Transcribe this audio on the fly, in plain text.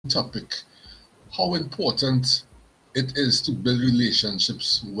topic, how important it is to build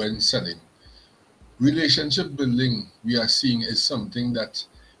relationships when selling. Relationship building, we are seeing, is something that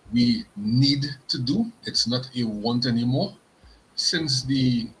we need to do. It's not a want anymore. Since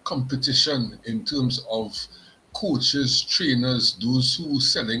the competition in terms of coaches, trainers, those who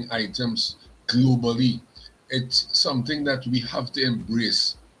selling items globally, it's something that we have to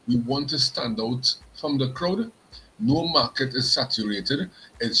embrace. We want to stand out from the crowd. No market is saturated.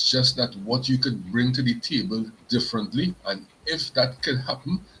 It's just that what you could bring to the table differently. And if that can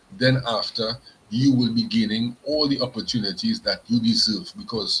happen, then after you will be gaining all the opportunities that you deserve,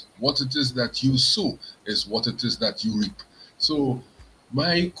 because what it is that you sow is what it is that you reap. So,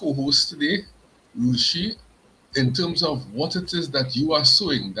 my co host today, Rushi, in terms of what it is that you are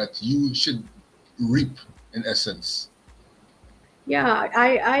sowing that you should reap in essence. Yeah,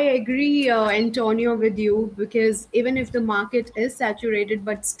 I agree, Antonio, with you, because even if the market is saturated,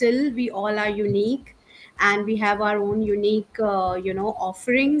 but still we all are unique and we have our own unique,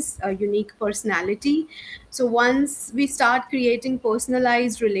 offerings, a unique personality. So once we start creating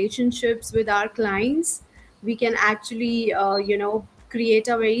personalized relationships with our clients, we can actually, create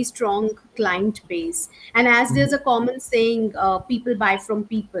a very strong client base. And as there's a common saying, people buy from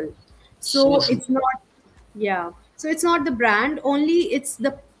people. So So true. it's not, yeah, so it's not the brand only,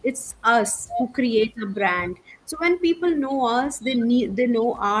 it's us who create a brand. So when people know us, they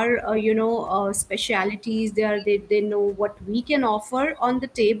know our specialities, they know what we can offer on the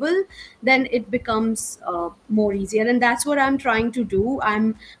table. Then it becomes more easier, and that's what I'm trying to do.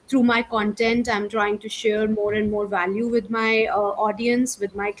 I'm Through my content, I'm trying to share more and more value with my audience,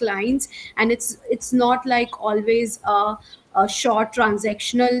 with my clients. And it's not like always a short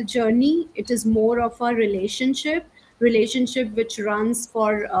transactional journey. It is more of a relationship which runs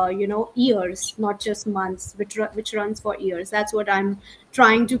for years, not just months, which runs for years. That's what I'm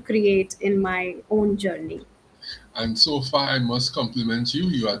trying to create in my own journey. And so far, I must compliment you.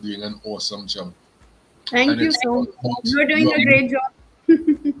 You are doing an awesome job. And Thank you it's so all much. about You're doing your, a great job.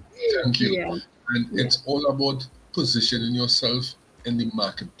 thank you. Yeah, And yeah. it's all about positioning yourself in the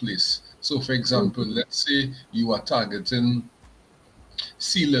marketplace. So, for example, Mhm. let's say you are targeting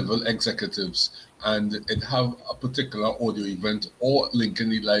C-level executives and it have a particular audio event or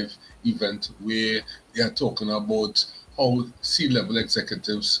LinkedIn Live event where they are talking about how C-level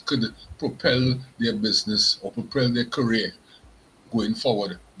executives could propel their business or propel their career going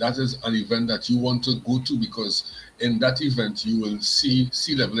forward. That is an event that you want to go to, because in that event you will see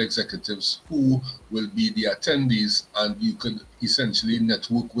C-level executives who will be the attendees and you could essentially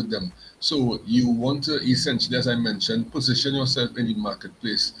network with them. So you want to essentially, as I mentioned, position yourself in the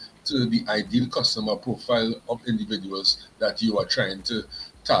marketplace to the ideal customer profile of individuals that you are trying to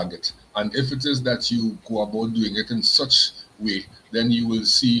target. And if it is that you go about doing it in such way, then you will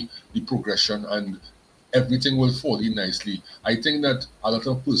see the progression and everything will fall in nicely. I think that a lot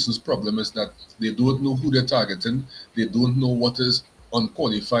of persons' problem is that they don't know who they're targeting, they don't know what is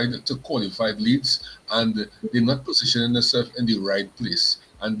unqualified to qualified leads, and they're not positioning themselves in the right place.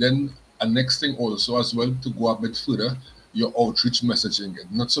 And then a next thing also as well, to go a bit further, your outreach messaging. It's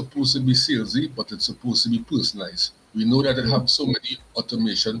not supposed to be salesy, but it's supposed to be personalized. We know that it have so many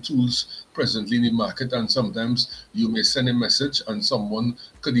automation tools presently in the market, and sometimes you may send a message and someone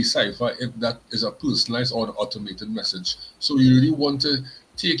could decipher if that is a personalized or an automated message. So you really want to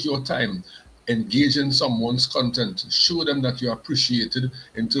take your time, engage in someone's content, show them that you're appreciated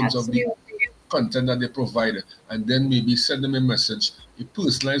in terms of the Absolutely. content that they provide, and then maybe send them a message, a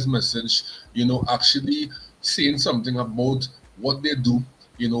personalized message, actually saying something about what they do,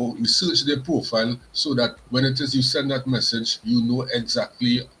 research their profile so that when it is you send that message, you know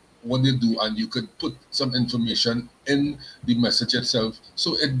exactly what they do and you could put some information in the message itself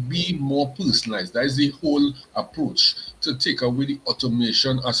so it be more personalized. That is the whole approach, to take away the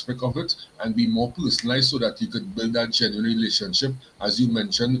automation aspect of it and be more personalized so that you could build that genuine relationship, as you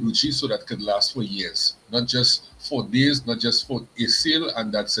mentioned, Ruchi, so that could last for years, not just for days, not just for a sale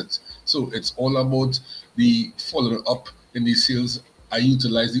and that's it. So it's all about the follow up in the sales. I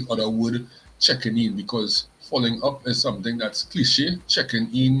utilize the other word, checking in, because following up is something that's cliche, checking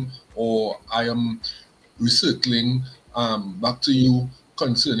in, or I am recircling back to you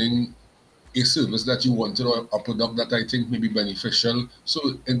concerning a service that you wanted or a product that I think may be beneficial.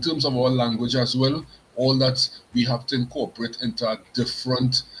 So in terms of our language as well, all that we have to incorporate into a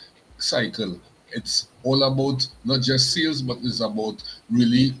different cycle. It's all about not just sales, but it's about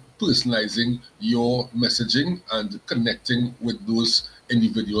really personalizing your messaging and connecting with those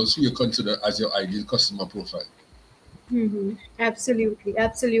individuals who you consider as your ideal customer profile. Absolutely,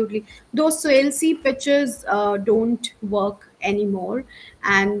 absolutely. Those salesy pitches don't work anymore.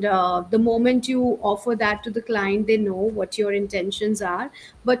 And the moment you offer that to the client, they know what your intentions are.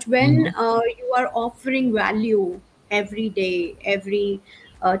 But when Mhm. you are offering value every day, every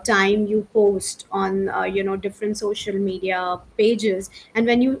time you post on different social media pages, and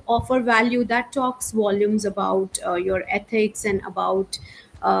when you offer value, that talks volumes about your ethics, and about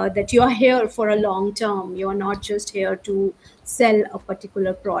that you are here for a long term. You are not just here to sell a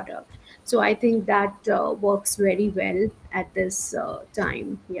particular product. So I think that works very well at this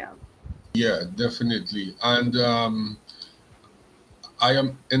time. Yeah. Yeah, definitely. And I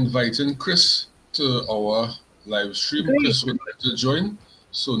am inviting Chris to our live stream. Great. Chris would like to join,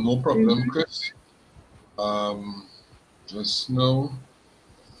 so no problem, Mhm. Chris. Um, just now,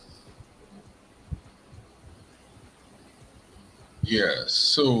 yeah.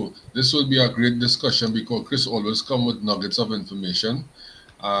 So this will be a great discussion because Chris always come with nuggets of information.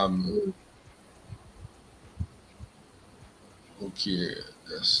 Um, okay,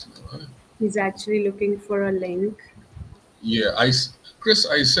 that's He's actually looking for a link. yeah. Chris,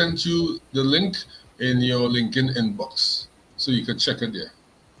 I sent you the link in your LinkedIn inbox, so you can check it there.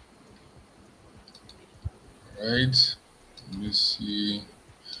 Right? Let me see.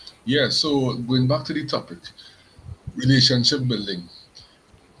 Yeah. So going back to the topic, relationship building.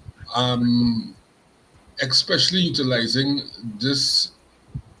 Um, especially utilizing this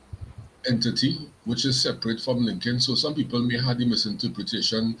entity, which is separate from LinkedIn. So some people may have the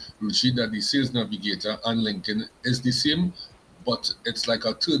misinterpretation, Ruchi, that the Sales Navigator and LinkedIn is the same, but it's like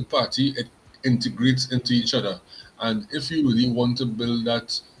a third party. It integrates into each other. And if you really want to build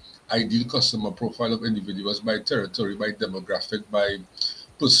that ideal customer profile of individuals by territory, by demographic, by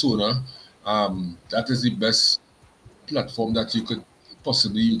persona, that is the best platform that you could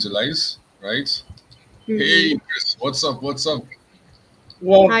possibly utilize, right? Hey, Hmm. Chris, what's up? What's up?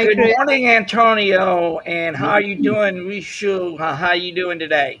 Well, Hi, good Chris. morning, Antonio. And how are you Morning. doing, Rishu? How are you doing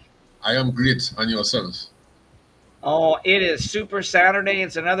today? I am great, and yourself? Oh, it is Super Saturday.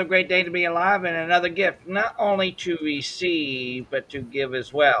 It's another great day to be alive and another gift, not only to receive, but to give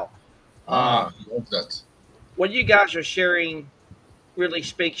as well. Ah, Um, love that. what you guys are sharing really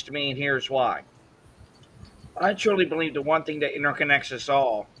speaks to me, and here's why. I truly believe the one thing that interconnects us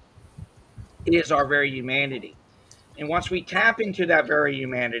all is our very humanity. And once we tap into that very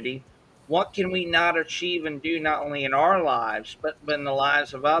humanity, what can we not achieve and do not only in our lives, but in the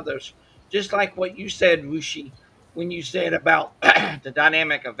lives of others? Just like what you said, Wushi, when you said about the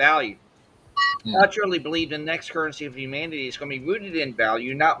dynamic of value. Hmm, I truly believe the next currency of humanity is going to be rooted in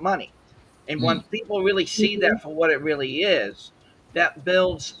value, not money. And hmm, when people really see Mhm. that for what it really is, that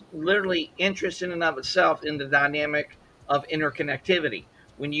builds literally interest in and of itself in the dynamic of interconnectivity.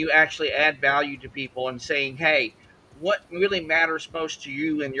 When you actually add value to people and saying, hey, what really matters most to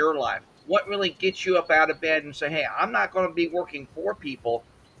you in your life? What really gets you up out of bed and say, hey, I'm not going to be working for people.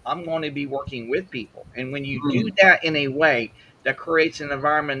 I'm going to be working with people. And when you do hmm, that in a way that creates an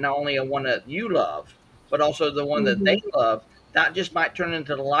environment not only a one that you love, but also the one that Mhm. they love, that just might turn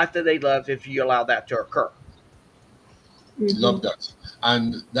into the life that they love if you allow that to occur. love Mhm. that.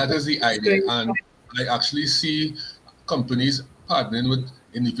 And that is the That's idea. great. And I actually see companies partnering with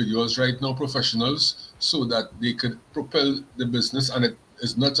individuals right now, professionals, so that they could propel the business. And it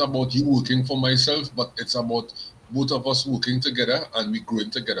is not about you working for myself, but it's about both of us working together and we growing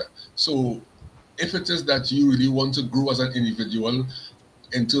together. So if it is that you really want to grow as an individual,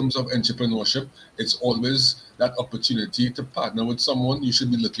 in terms of entrepreneurship, it's always that opportunity to partner with someone you should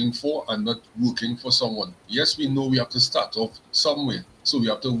be looking for and not working for someone. Yes, we know we have to start off somewhere. So we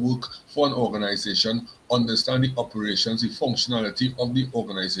have to work for an organization, understand the operations, the functionality of the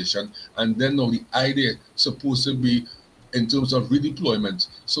organization, and then now the idea supposed to be in terms of redeployment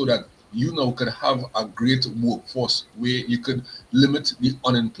so that you now could have a great workforce where you could limit the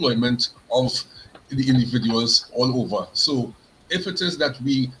unemployment of the individuals all over. So if it is that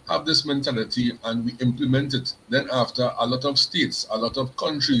we have this mentality and we implement it, then after a lot of states, a lot of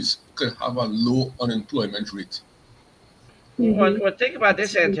countries could have a low unemployment rate. Mhm. Think about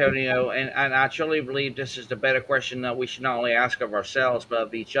this, Absolutely. Antonio, and I truly believe this is the better question that we should not only ask of ourselves, but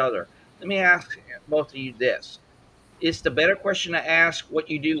of each other. Let me ask both of you this. Is the better question to ask what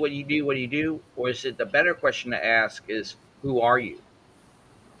you do, what you do, what you do? Or is it the better question to ask is who are you?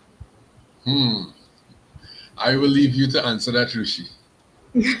 Hmm. I will leave you to answer that, Rishi.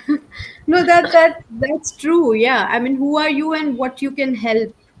 No, that's true. Yeah. I mean, who are you and what you can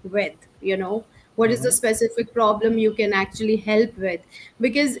help with, what is the Hmm. specific problem you can actually help with?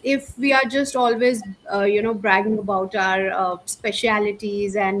 Because if we are just always bragging about our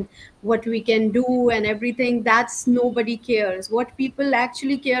specialities and what we can do and everything, that's nobody cares. What people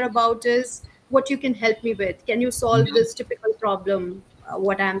actually care about is what you can help me with. Can you solve this typical problem,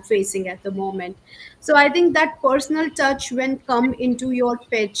 what I'm facing at the moment? So I think that personal touch when come into your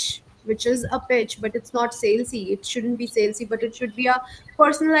pitch, which is a pitch, but it's not salesy. It shouldn't be salesy, but it should be a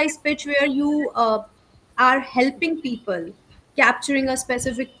personalized pitch where you are helping people, capturing a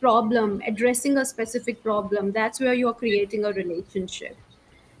specific problem, addressing a specific problem. That's where you're creating a relationship.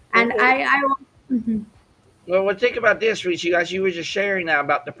 And Well, Mhm. well, think about this, Reese. You guys, you were just sharing now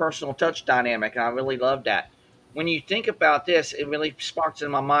about the personal touch dynamic, and I really love that. When you think about this, it really sparks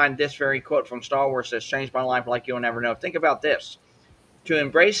in my mind this very quote from Star Wars that's changed my life like you'll never know. Think about this: to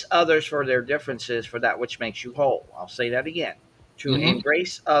embrace others for their differences, for that which makes you whole. I'll say that again: to Mm-hmm.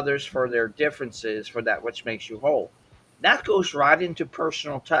 embrace others for their differences, for that which makes you whole. That goes right into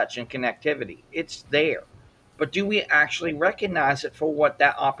personal touch and connectivity. It's there. But do we actually recognize it for what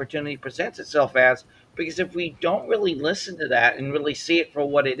that opportunity presents itself as? Because if we don't really listen to that and really see it for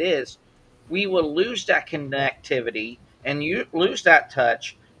what it is, we will lose that connectivity and you lose that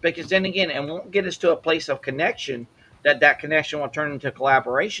touch. Because then again, it won't get us to a place of connection. That connection will turn into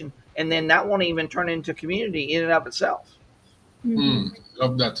collaboration, and then that won't even turn into community in and of itself. Mhm.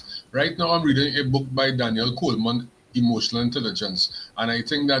 Love that. Right now, I'm reading a book by Daniel Coleman, Emotional Intelligence. And I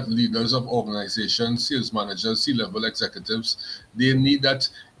think that leaders of organizations, sales managers, C-level executives, they need that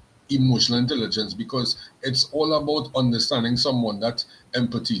emotional intelligence because it's all about understanding someone, that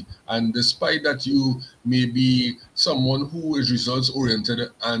empathy. And despite that you may be someone who is results oriented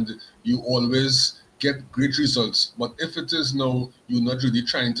and you always get great results, but if it is now you're not really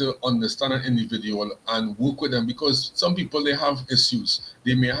trying to understand an individual and work with them, because some people, they have issues,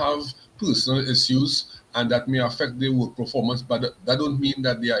 they may have personal issues, and that may affect their work performance, but that don't mean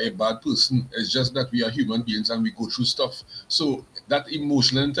that they are a bad person. It's just that we are human beings and we go through stuff. So that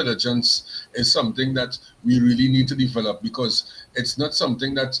emotional intelligence is something that we really need to develop, because it's not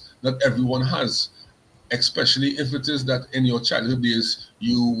something that not everyone has, especially if it is that in your childhood days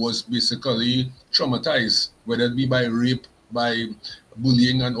you was basically traumatized, whether it be by rape, by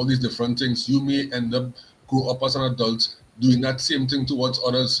bullying and all these different things. You may end up grow up as an adult doing that same thing towards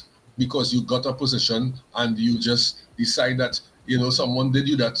others because you got a position and you just decide that, you know, someone did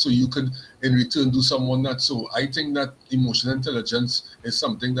you that, so you could in return do someone that. So I think that emotional intelligence is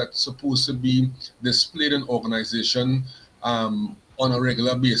something that's supposed to be displayed in organization on a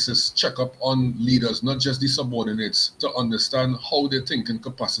regular basis. Check up on leaders, not just the subordinates, to understand how their thinking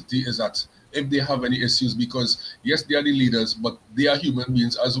capacity is at, if they have any issues, because yes, they are the leaders, but they are human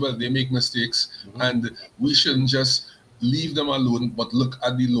beings as well. They make mistakes, and we shouldn't just leave them alone, but look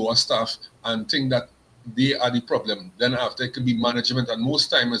at the lower staff and think that they are the problem. Then after, it could be management, and most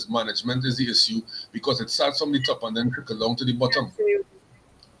times management is the issue because it starts from the top and then trickle down to the bottom. Absolutely.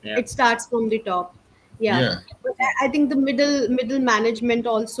 Yeah. It starts from the top. Yeah. Yeah. But I think the middle management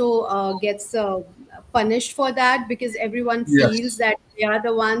also gets punished for that, because everyone feels Yes. that they are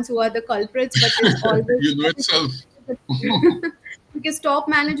the ones who are the culprits, but it's always You know itself. because top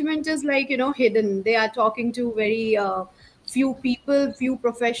management is like, hidden. They are talking to very few people, few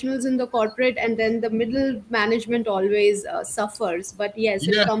professionals in the corporate, and then the middle management always suffers. But yes,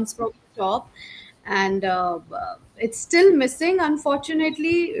 it Yeah. comes from the top, and it's still missing,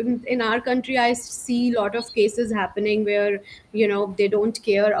 unfortunately. In our country, I see a lot of cases happening where they don't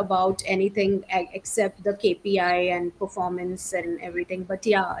care about anything except the KPI and performance and everything. But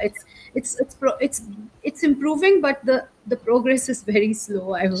yeah, it's improving, but the progress is very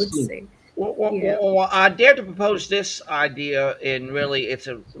slow, I would So, say. Well, Yeah. I dare to propose this idea, and really, it's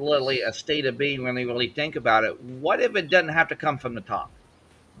literally a state of being when you really think about it. What if it doesn't have to come from the top?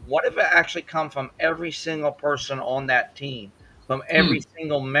 What if it actually come from every single person on that team, from every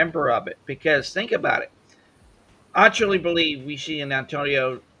single member of it? Because think about it. I truly believe we see in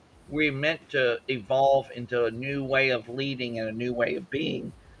Antonio, we're meant to evolve into a new way of leading and a new way of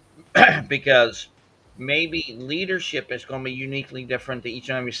being, because maybe leadership is going to be uniquely different to each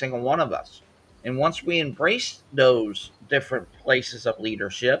and every single one of us. And once we embrace those different places of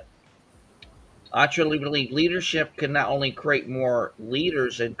leadership, I truly believe leadership can not only create more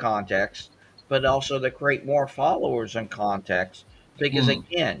leaders in context, but also to create more followers in context. Because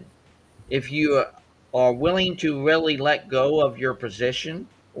again, if you are willing to really let go of your position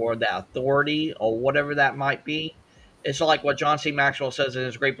or the authority or whatever that might be, it's like what John C. Maxwell says in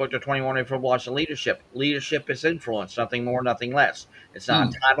his great book, The 21 Different Laws of Leadership. Leadership is influence, nothing more, nothing less. It's not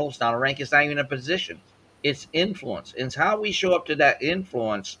a title, it's not a rank, it's not even a position. It's influence. It's how we show up to that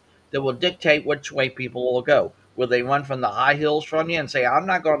influence that will dictate which way people will go. Will they run from the high hills from you and say, I'm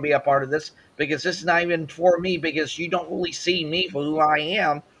not going to be a part of this because this is not even for me, because you don't really see me for who I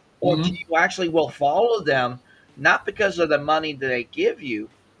am? Or do you actually will follow them, not because of the money that they give you,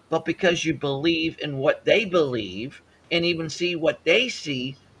 but because you believe in what they believe and even see what they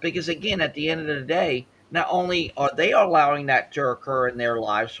see. Because again, at the end of the day, not only are they allowing that to occur in their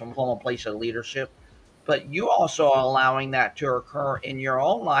lives from a place of leadership, but you also are allowing that to occur in your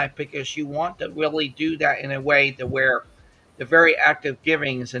own life because you want to really do that in a way to where the very act of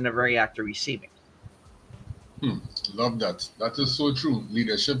giving is in the very act of receiving. Love that. That is so true.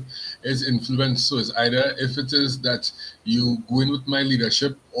 Leadership is influence. So it's either if it is that you go in with my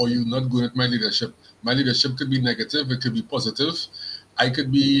leadership or you not going with my leadership. My leadership could be negative, it could be positive. I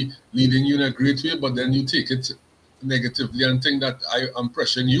could be leading you in a great way, but then you take it negatively and think that I am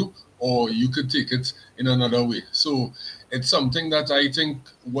pressuring you, or you could take it in another way. So it's something that I think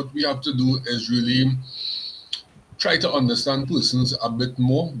what we have to do is really try to understand persons a bit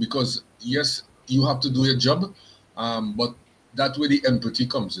more, because yes, you have to do your job, but that way the empathy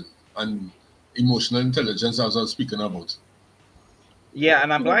comes in and emotional intelligence, as I was speaking about. Yeah,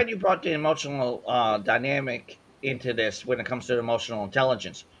 and I'm glad you brought the emotional dynamic into this when it comes to emotional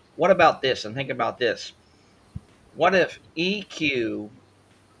intelligence. What about this? And think about this. What if EQ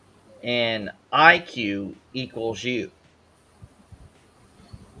and IQ equals you?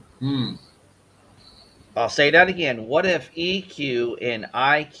 Hmm. I'll say that again. What if EQ and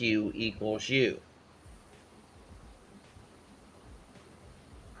IQ equals you?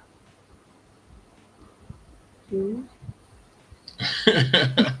 Hmm.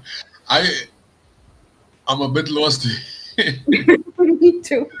 I am a bit lost. Me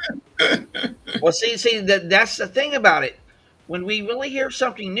too. Well, see, that's the thing about it. When we really hear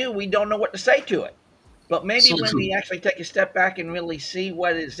something new, we don't know what to say to it. But maybe So when true. we actually take a step back and really see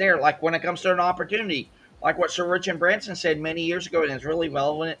what is there, like when it comes to an opportunity, like what Sir Richard Branson said many years ago, and it's really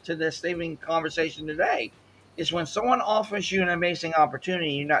relevant to this saving conversation today, is when someone offers you an amazing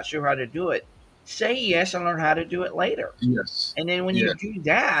opportunity, you're not sure how to do it, say yes and learn how to do it later. Yes. And then when Yeah. you do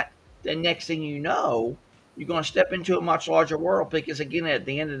that, the next thing you know, you're going to step into a much larger world because again, at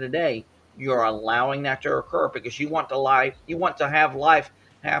the end of the day, you're allowing that to occur because you want to have life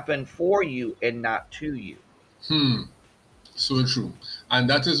happen for you and not to you. Hmm. So true. And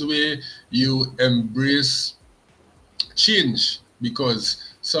that is where you embrace change,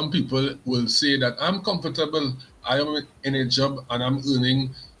 because some people will say that I'm comfortable, I am in a job and I'm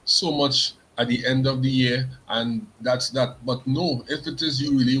earning so much at the end of the year, and that's that. But no, if it is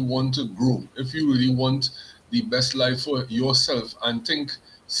you really want to grow, if you really want the best life for yourself and think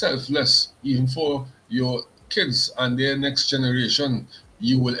selfless, even for your kids and their next generation,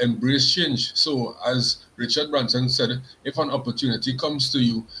 you will embrace change. So, as Richard Branson said, if an opportunity comes to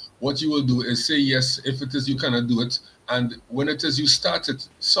you, what you will do is say yes if it is you cannot do it, and when it is you start it,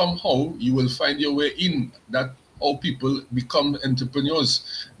 somehow you will find your way in. That how people become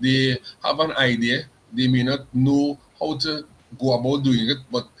entrepreneurs. They have an idea, they may not know how to go about doing it,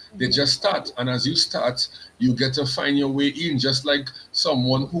 but they just start. And as you start, you get to find your way in, just like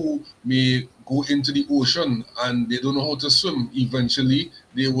someone who may go into the ocean and they don't know how to swim. Eventually,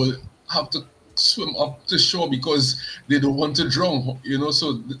 they will have to swim up to shore because they don't want to drown, you know.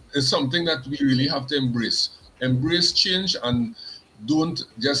 So it's something that we really have to embrace change, and don't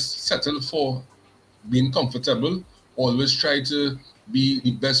just settle for being comfortable. Always try to be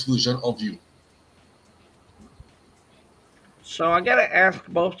the best version of you. So I got to ask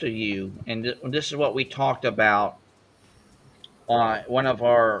both of you, and this is what we talked about on one of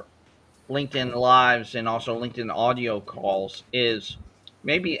our LinkedIn lives and also LinkedIn audio calls, is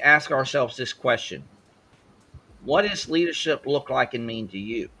maybe ask ourselves this question: what does leadership look like and mean to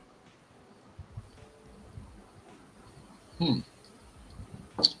you? Hmm,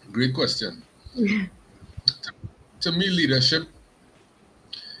 great question. To me, leadership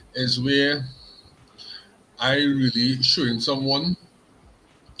is where I really showing someone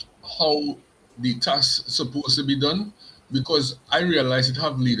how the task supposed to be done, because I realize it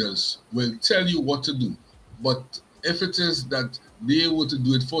have leaders will tell you what to do, but if it is that they were to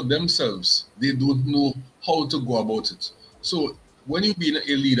do it for themselves, they don't know how to go about it. So when you being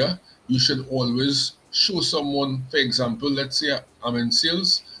a leader, you should always show someone. For example, let's say I'm in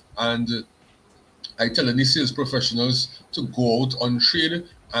sales, and I tell any sales professionals to go out on trade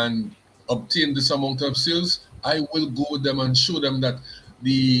and obtain this amount of sales. I will go with them and show them that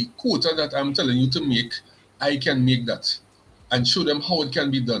the quota that I'm telling you to make, I can make that, and show them how it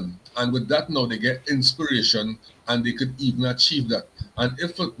can be done. And with that, now they get inspiration and they could even achieve that. And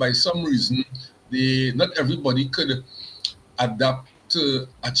if by some reason not everybody could adapt to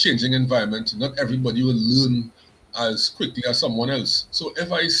a changing environment. Not everybody will learn as quickly as someone else. So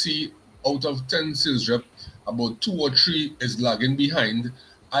if I see out of 10 sales rep, about two or three is lagging behind,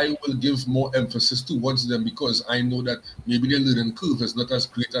 I will give more emphasis towards them because I know that maybe their learning curve is not as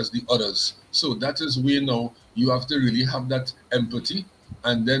great as the others. So that is where now you have to really have that empathy.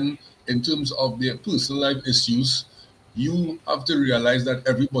 And then in terms of their personal life issues, you have to realize that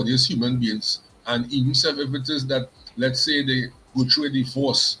everybody is human beings. And even if it is that, let's say they go through a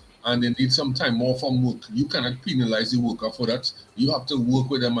divorce and they need some time off from work, you cannot penalize the worker for that. You have to work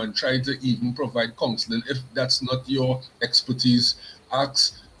with them and try to even provide counseling. If that's not your expertise,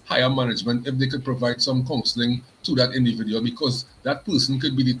 ask higher management if they could provide some counseling to that individual, because that person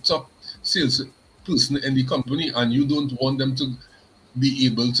could be the top sales person in the company and you don't want them to be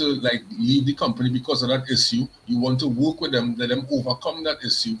able to like leave the company because of that issue. You want to work with them, let them overcome that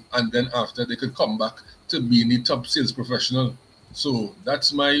issue, and then after they could come back to being the top sales professional. So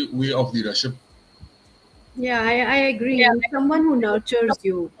that's my way of leadership. Yeah, I agree. And someone who nurtures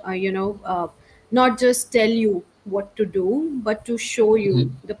you, not just tell you what to do, but to show you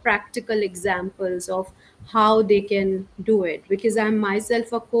Mhm. the practical examples of how they can do it. Because I'm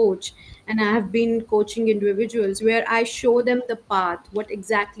myself a coach and I have been coaching individuals where I show them the path, what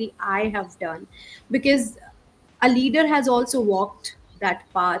exactly I have done. Because a leader has also walked that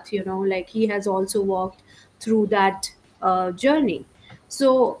path, like he has also walked through that journey.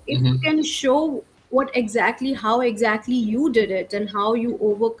 So if you Mhm. can show what exactly, how exactly you did it and how you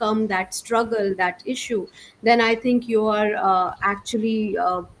overcome that struggle, that issue, then I think you are actually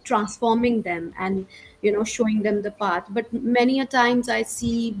transforming them and showing them the path. But many a times I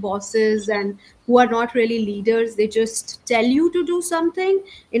see bosses and who are not really leaders, they just tell you to do something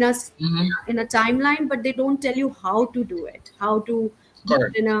in Mhm. in a timeline, but they don't tell you how to do it, how to do Correct.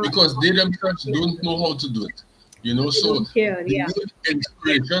 it in a Because they themselves yeah, don't know how to do it. You know, they so don't care. the Yeah, word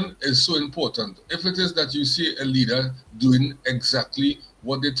inspiration is so important. If it is that you see a leader doing exactly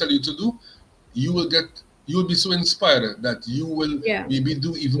what they tell you to do, you will get you will be so inspired that you will yeah. maybe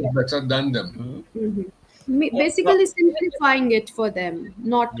do even better than them. Mhm. Well, Basically simplifying it for them,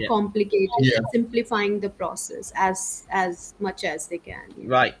 not yeah, complicating Yeah. it, simplifying the process as much as they can. Yeah.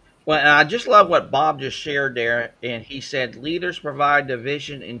 right. Well, and I just love what Bob just shared there. And he said leaders provide the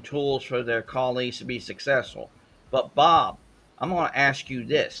vision and tools for their colleagues to be successful. But, Bob, I'm going to ask you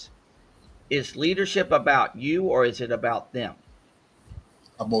this: is leadership about you or is it about them?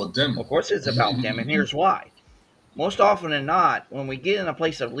 About them. Of course, it's about them. And here's why. Most often than not, when we get in a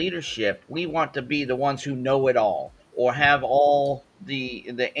place of leadership, we want to be the ones who know it all or have all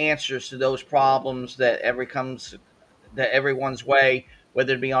the answers to those problems that everyone's way,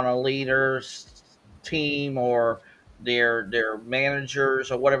 whether it be on a leader's team or their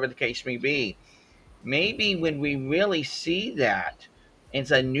managers or whatever the case may be. Maybe when we really see that, it's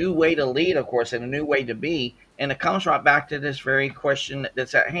a new way to lead, of course, and a new way to be. And it comes right back to this very question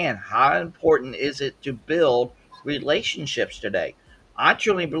that's at hand: how important is it to build relationships today? I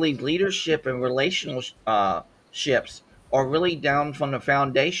truly believe leadership and relational ships are really down from the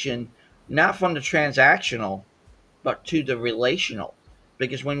foundation, not from the transactional, but to the relational.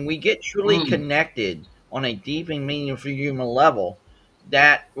 Because when we get truly Mm, connected on a deep and meaningful human level,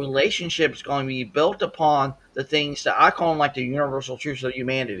 that relationship is going to be built upon the things that I call them like the universal truths of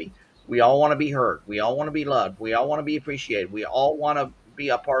humanity. We all want to be heard. We all want to be loved. We all want to be appreciated. We all want to be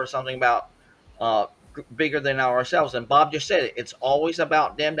a part of something about uh, bigger than ourselves. And Bob just said it. It's always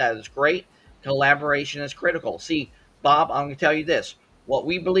about them. That is great. Collaboration is critical. See, Bob, I'm going to tell you this. What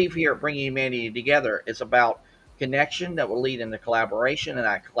we believe here at Bringing Humanity Together is about connection that will lead into collaboration, and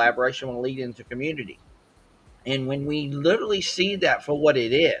that collaboration will lead into community. And when we literally see that for what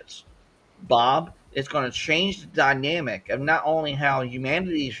it is, Bob, it's going to change the dynamic of not only how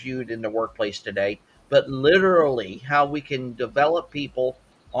humanity is viewed in the workplace today, but literally how we can develop people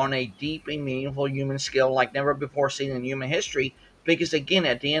on a deep and meaningful human scale like never before seen in human history. Because again,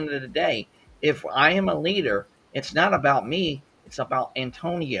 at the end of the day, if I am a leader, it's not about me, it's about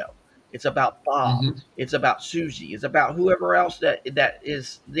Antonio. It's about Bob. mhm. It's about Susie. It's about whoever else that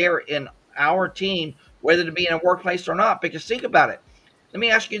is there in our team, whether to be in a workplace or not. Because think about it. Let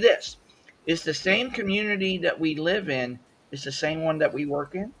me ask you this: is the same community that we live in is the same one that we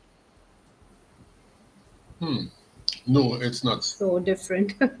work in? Hmm. No, it's not. So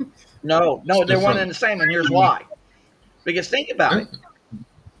different. No, It's no, they're one different. and the same, and here's why. Because think about Eh? it.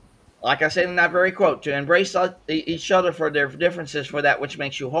 Like I said in that very quote, to embrace each other for their differences for that which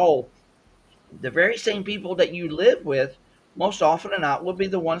makes you whole. The very same people that you live with, most often than not, will be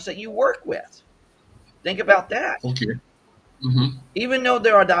the ones that you work with. Think about that. Okay. Hmm. Even though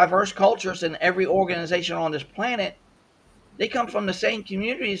there are diverse cultures in every organization on this planet, they come from the same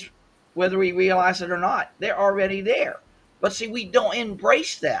communities, whether we realize it or not. They're already there. But see, we don't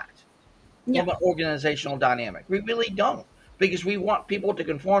embrace that Yeah. from an organizational dynamic. We really don't. because we want people to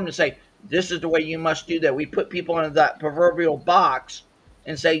conform and say, this is the way you must do that. We put people into that proverbial box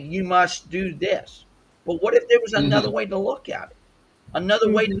and say, you must do this. But what if there was another Mm-hmm. way to look at it?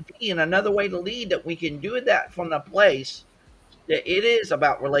 Another way to be and another way to lead, that we can do that from the place that it is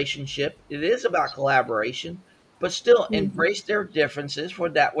about relationship, it is about collaboration, but still Mhm. embrace their differences for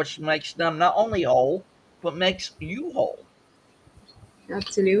that which makes them not only whole, but makes you whole.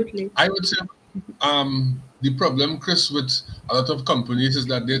 Absolutely. I would say the problem, Chris, with a lot of companies is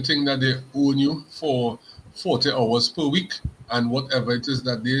that they think that they own you for 40 hours per week, and whatever it is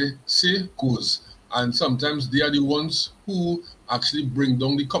that they say goes. And sometimes they are the ones who actually bring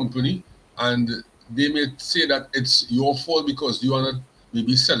down the company, and they may say that it's your fault because you are not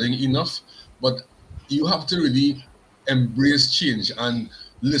maybe selling enough, but you have to really embrace change and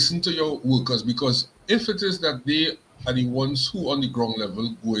listen to your workers, because if it is that they are the ones who on the ground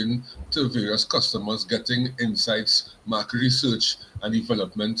level going to various customers, getting insights, market research and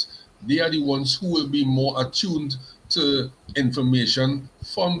development, they are the ones who will be more attuned to information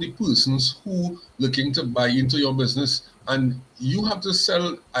from the persons who looking to buy into your business. And you have to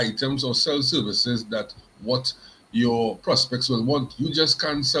sell items or sell services that what your prospects will want. You just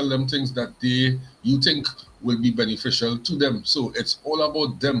can't sell them things that you think will be beneficial to them. So it's all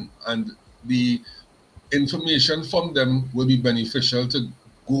about them, and the information from them will be beneficial to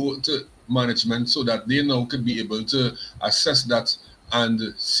go to management so that they now could be able to assess that and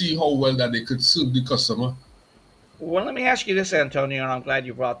see how well that they could serve the customer. Well, let me ask you this, Antonio, and I'm glad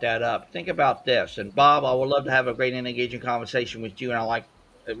you brought that up. Think about this. And Bob, I would love to have a great and engaging conversation with you, and I like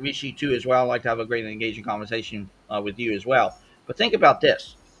Rishi too as well. I like to have a great and engaging conversation with you as well. But think about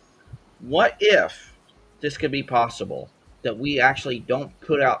this. What if this could be possible, that we actually don't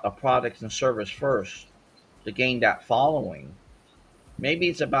put out a product and service first to gain that following? Maybe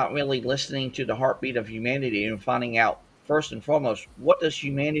it's about really listening to the heartbeat of humanity and finding out first and foremost, what does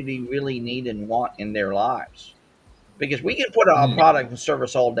humanity really need and want in their lives? Because we can put out a Hmm. product and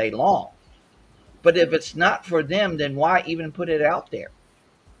service all day long, but if it's not for them, then why even put it out there?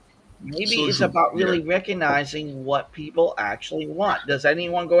 Maybe So it's true. about Yeah. really recognizing what people actually want. Does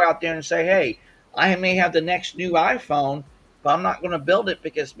anyone go out there and say, hey, I may have the next new iPhone, but I'm not going to build it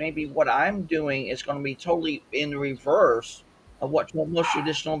because maybe what I'm doing is going to be totally in reverse of what most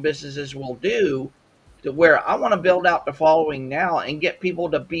traditional businesses will do, to where I want to build out the following now and get people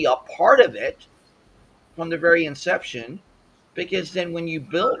to be a part of it from the very inception, because then when you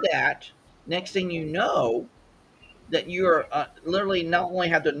build that, next thing you know, that you're literally not only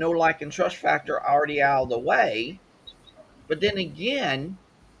have the no like and trust factor already out of the way, but then again,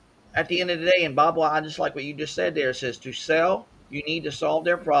 at the end of the day, and Bob, I just like what you just said there, it says to sell, you need to solve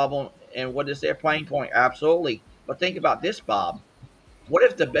their problem. And what is their pain point? Absolutely. But think about this, Bob. What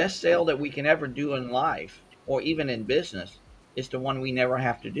if the best sale that we can ever do in life or even in business is the one we never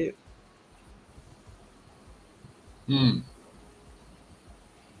have to do? Hmm.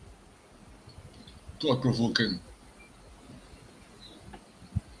 Thought provoking.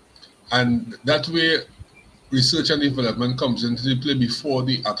 And that way, research and development comes into the play before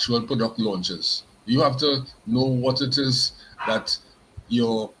the actual product launches. You have to know what it is that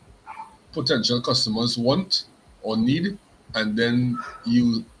your potential customers want or need, and then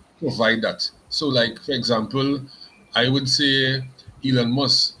you provide that. So, like for example, I would say Elon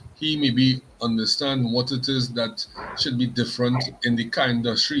Musk, he maybe understand what it is that should be different in the car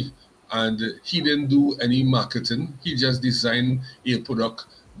industry, and he didn't do any marketing. He just designed a product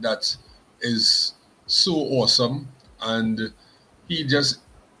that is so awesome, and he just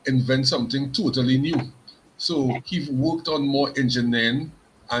invent something totally new. So he worked on more engineering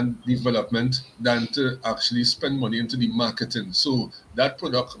and development than to actually spend money into the marketing. So that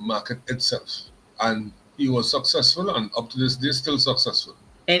product market itself. And he was successful, and up to this day still successful.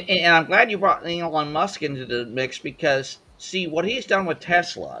 And I'm glad you brought Elon Musk into the mix, because see what he's done with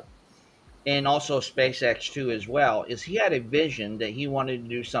Tesla and also SpaceX too as well is he had a vision that he wanted to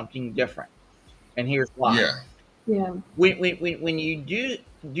do something different, and here's why. Yeah. Yeah. When you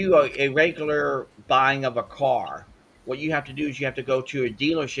do a regular buying of a car, what you have to do is you have to go to a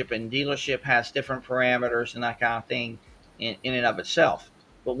dealership, and dealership has different parameters and that kind of thing in and of itself.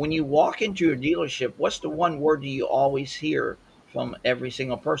 But when you walk into a dealership, what's the one word that you always hear from every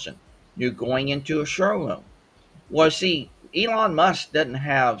single person? You're going into a showroom. Well, see, Elon Musk doesn't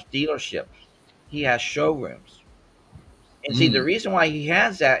have dealerships; he has showrooms. And see, the Mm. reason why he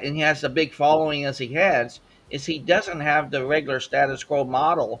has that and he has the big following as he has is he doesn't have the regular status quo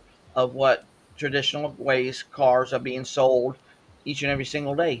model of what traditional ways cars are being sold each and every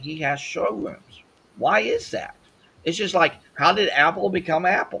single day. He has showrooms. Why is that? It's just like, how did Apple become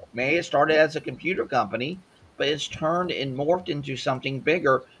Apple? Maybe it started as a computer company, but it's turned and morphed into something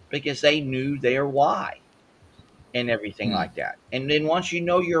bigger because they knew their why and everything like that. And then once you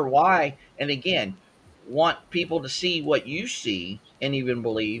know your why, and again, want people to see what you see and even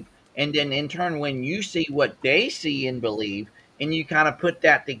believe, and then in turn, when you see what they see and believe, and you kind of put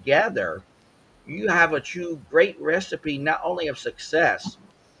that together, you have a true great recipe, not only of success,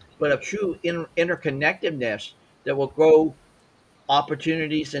 but of true interconnectedness that will grow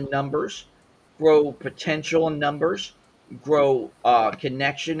opportunities in numbers, grow potential in numbers, grow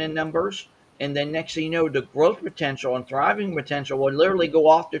connection in numbers, and then next thing you know, the growth potential and thriving potential will literally go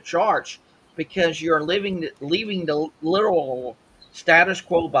off the charts because you're leaving the literal status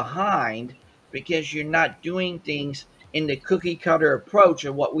quo behind because you're not doing things in the cookie cutter approach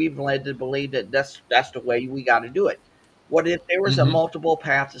of what we've led to believe that that's the way we got to do it. What if there was a multiple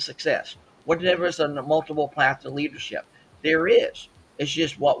path to success? What if there was a multiple path to leadership? There is. It's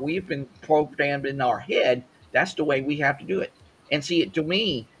just what we've been programmed in our head. That's the way we have to do it. And see, it to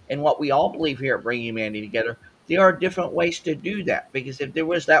me, and what we all believe here at Bring Humanity Together, there are different ways to do that. Because if there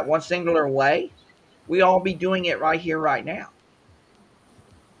was that one singular way, we all be doing it right here, right now.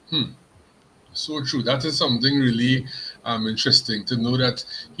 So true. That is something really interesting to know that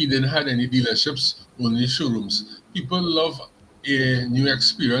he didn't have any dealerships, only showrooms. People love a new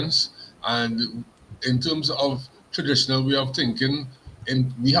experience, and in terms of traditional way of thinking,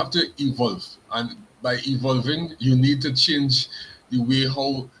 and we have to evolve. And by evolving, you need to change the way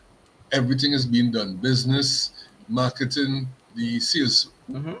how everything is being done. Business, marketing, the sales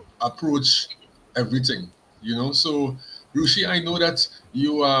approach, everything. You know. So, Rushi, I know that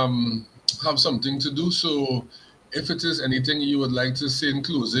you have something to do. So, if it is anything you would like to say in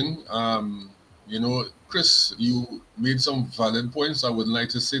closing, you know, Chris, you made some valid points. I would like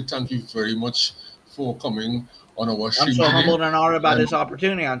to say thank you very much for coming on our stream. I'm so humbled and honored about this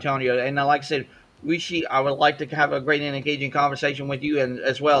opportunity, Antonio. And like I said, Rishi, I would like to have a great and engaging conversation with you and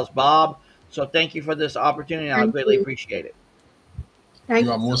as well as Bob. So thank you for this opportunity. I greatly appreciate it.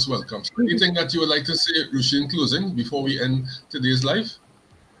 You are most welcome. Anything that you would like to say, Rishi, in closing before we end today's live?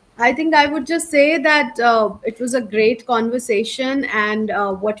 I think I would just say that it was a great conversation, and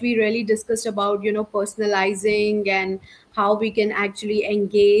what we really discussed about, you know, personalizing and how we can actually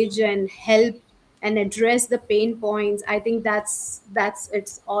engage and help and address the pain points. I think that's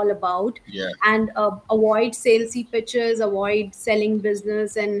it's all about. Yeah. And avoid salesy pitches, avoid selling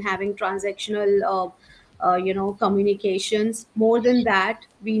business and having transactional you know, communications. More than that,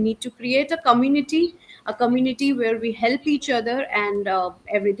 we need to create a community where we help each other, and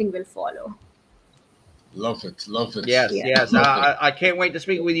everything will follow. Love it. Love it. Yes, yes. I can't wait to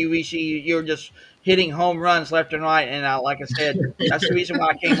speak with you, Rishi. You're just hitting home runs left and right. And like I said, that's the reason why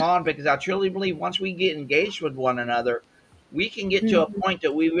I came on, because I truly believe once we get engaged with one another, we can get to a point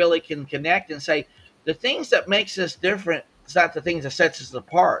that we really can connect and say the things that makes us different is not the things that sets us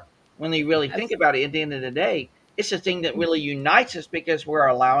apart. When you really think about it, at the end of the day, it's the thing that really unites us because we're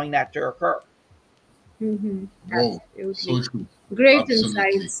allowing that to occur. Whoa, so true. Great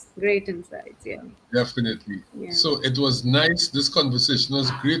insights. Great insights. Yeah. Definitely. Yeah. So it was nice. This conversation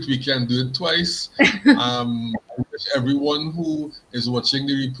was great. We can do it twice. I wish everyone who is watching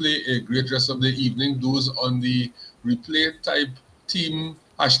the replay a great rest of the evening. Those on the replay, type team,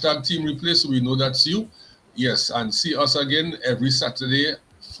 hashtag team replay, so we know that's you. Yes, and see us again every Saturday,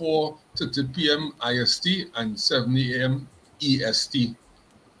 4:30 p.m. IST and 7 a.m. EST.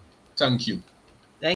 Thank you.